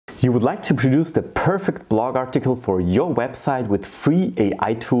You would like to produce the perfect blog article for your website with free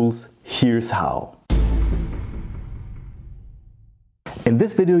AI tools? Here's how. In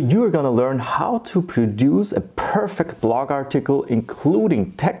this video, you are going to learn how to produce a perfect blog article,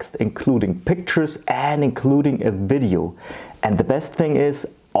 including text, including pictures, and including a video. And the best thing is,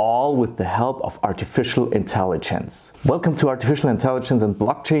 all with the help of artificial intelligence. Welcome to Artificial Intelligence and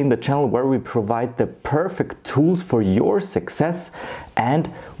Blockchain, the channel where we provide the perfect tools for your success. And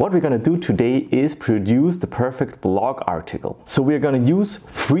what we're going to do today is produce the perfect blog article. So we're going to use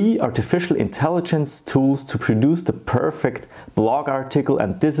free artificial intelligence tools to produce the perfect blog article,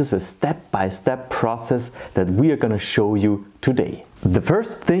 and this is a step-by-step process that we are going to show you today. The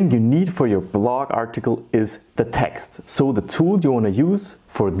first thing you need for your blog article is the text. So the tool you want to use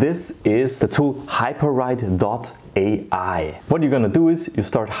for this is the tool Hyperwrite.ai. What you're going to do is you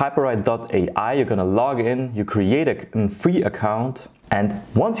start Hyperwrite.ai, you're going to log in, you create a free account, and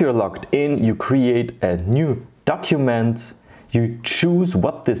once you're logged in, you create a new document. You choose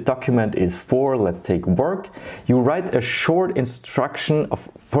what this document is for. Let's take work. You write a short instruction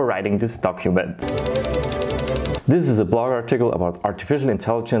for writing this document. This is a blog article about artificial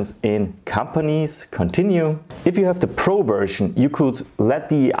intelligence in companies. Continue. If you have the Pro version, you could let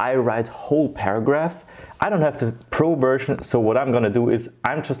the AI write whole paragraphs. I don't have the Pro version, so what I'm gonna do is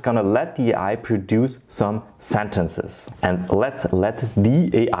I'm just gonna let the AI produce some sentences. And let's let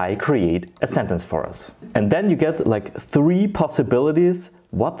the AI create a sentence for us. And then you get like 3 possibilities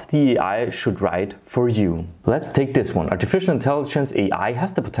what the AI should write for you. Let's take this one. Artificial intelligence AI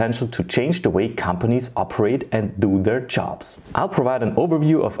has the potential to change the way companies operate and do their jobs. I'll provide an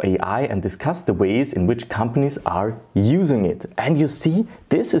overview of AI and discuss the ways in which companies are using it. And you see,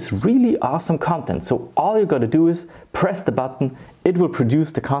 this is really awesome content. So all you gotta do is press the button. It will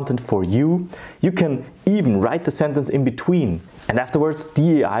produce the content for you. You can even write the sentence in between. And afterwards,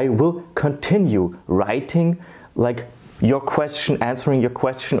 the AI will continue writing like your question, answering your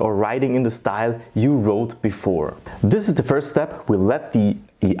question, or writing in the style you wrote before. This is the first step. We'll let the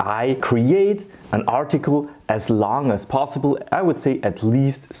AI create an article as long as possible. I would say at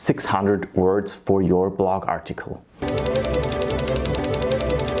least 600 words for your blog article.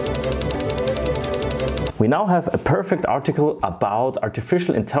 We now have a perfect article about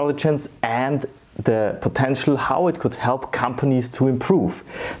artificial intelligence and the potential how it could help companies to improve.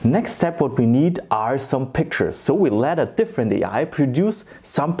 Next step, what we need are some pictures. So we let a different AI produce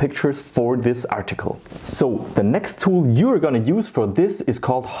some pictures for this article. So the next tool you're going to use for this is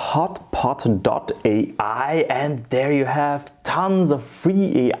called hotpot.ai, and there you have tons of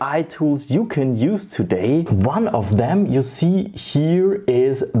free AI tools you can use today. One of them you see here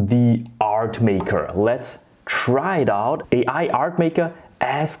is the Art Maker. Let's try it out. AI Art Maker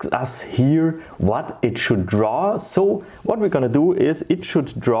asks us here what it should draw. So what we're gonna do is it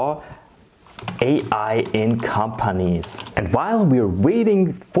should draw AI in companies. And while we're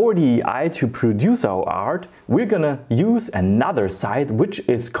waiting for the AI to produce our art, we're gonna use another site which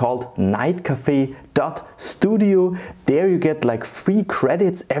is called nightcafe.studio. There you get like free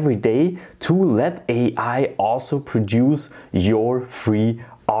credits every day to let AI also produce your free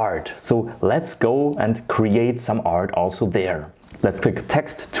art. So let's go and create some art also there. Let's click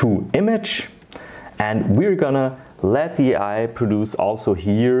text to image, and we're gonna let the AI produce also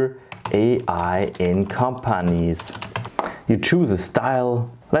here AI in companies. You choose a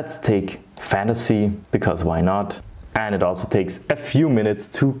style. Let's take fantasy, because why not? And it also takes a few minutes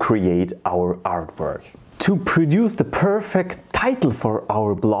to create our artwork. To produce the perfect title for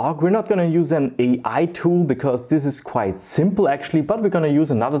our blog, we're not going to use an AI tool because this is quite simple actually, but we're going to use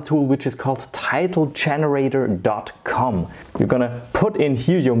another tool which is called titlegenerator.com. You're going to put in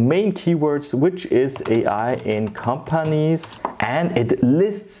here your main keywords, which is AI in companies, and it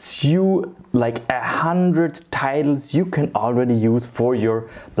lists you like 100 titles you can already use for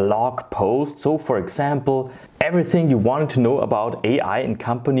your blog post. So for example, everything you wanted to know about AI in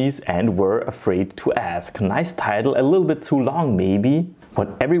companies and were afraid to ask. Nice title, a little bit too long maybe.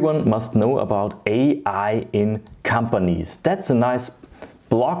 What everyone must know about AI in companies. That's a nice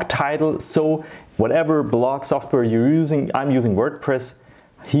blog title. So whatever blog software you're using, I'm using WordPress.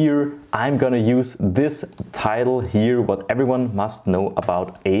 Here I'm gonna use this title here, what everyone must know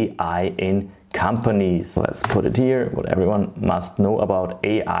about AI in companies. Let's put it here, what everyone must know about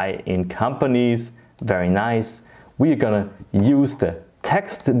AI in companies. Very nice. We're gonna use the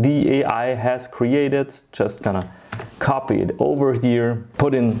text the AI has created. Just gonna copy it over here,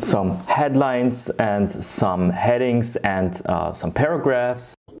 put in some headlines and some headings and some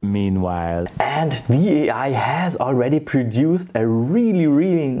paragraphs. Meanwhile, and the AI has already produced a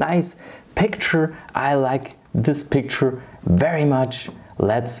really nice picture. I like this picture very much.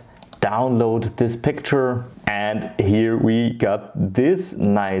 Let's download this picture, and here we got this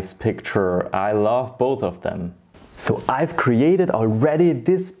nice picture. I love both of them. So I've created already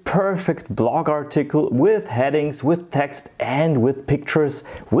this perfect blog article with headings, with text and with pictures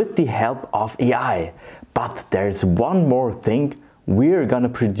with the help of AI. But there's one more thing. We're gonna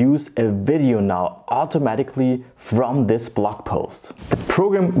produce a video now automatically from this blog post. The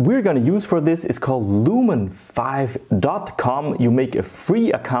program we're gonna use for this is called lumen5.com. You make a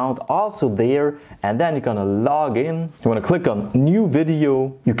free account also there, and then you're gonna log in. You wanna click on new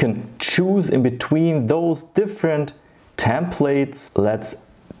video. You can choose in between those different templates. Let's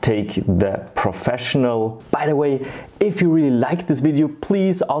take the professional. By the way, if you really like this video,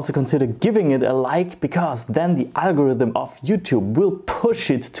 please also consider giving it a like, because then the algorithm of YouTube will push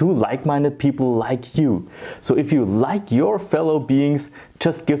it to like-minded people like you. So if you like your fellow beings,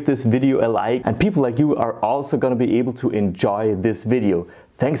 just give this video a like, and people like you are also going to be able to enjoy this video.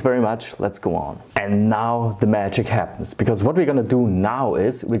 Thanks very much. Let's go on. And now the magic happens, because what we're going to do now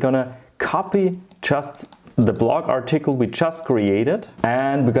is we're going to copy just the blog article we just created,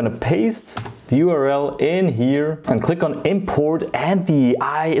 and we're gonna paste the URL in here and click on import, and the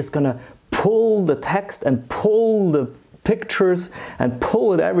AI is gonna pull the text and pull the pictures and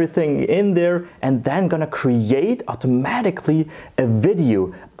pull everything in there, and then gonna create automatically a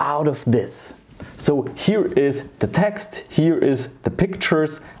video out of this. So here is the text, here is the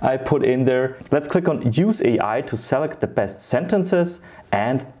pictures I put in there. Let's click on use AI to select the best sentences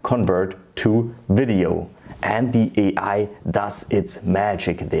and convert to video. And the AI does its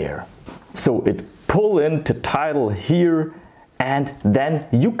magic there. So it pull in the title here, and then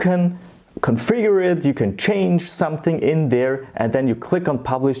you can configure it, you can change something in there, and then you click on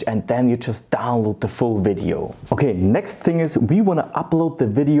publish, and then you just download the full video. Okay, next thing is we want to upload the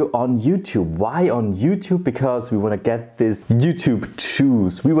video on YouTube. Why on YouTube? Because we want to get this YouTube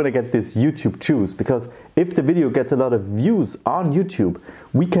juice. We want to get this YouTube juice, because if the video gets a lot of views on YouTube,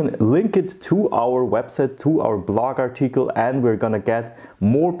 we can link it to our website, to our blog article, and we're gonna get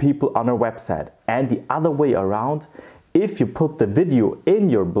more people on our website. And the other way around, if you put the video in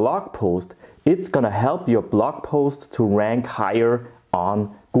your blog post, it's gonna help your blog post to rank higher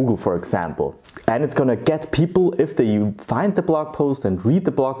on Google, for example. And it's gonna get people, if they find the blog post and read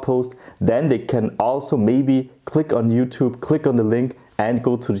the blog post, then they can also maybe click on YouTube, click on the link, and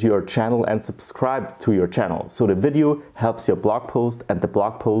go to your channel and subscribe to your channel. So the video helps your blog post, and the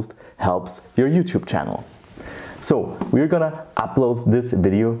blog post helps your YouTube channel. So we're gonna upload this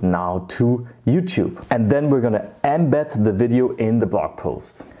video now to YouTube, and then we're gonna embed the video in the blog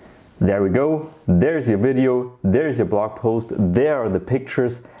post. There we go. There's your video, there's your blog post, there are the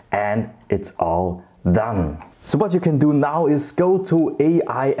pictures, and it's all done. So what you can do now is go to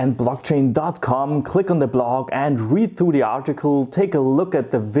aiandblockchain.com, click on the blog and read through the article, take a look at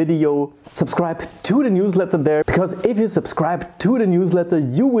the video, subscribe to the newsletter there, because if you subscribe to the newsletter,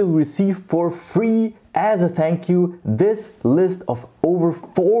 you will receive for free, as a thank you, this list of over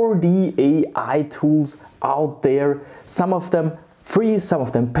 40 AI tools out there, some of them free, some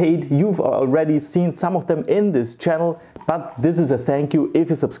of them paid. You've already seen some of them in this channel, but this is a thank you if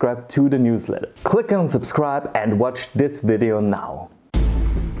you subscribe to the newsletter. Click on subscribe and watch this video now.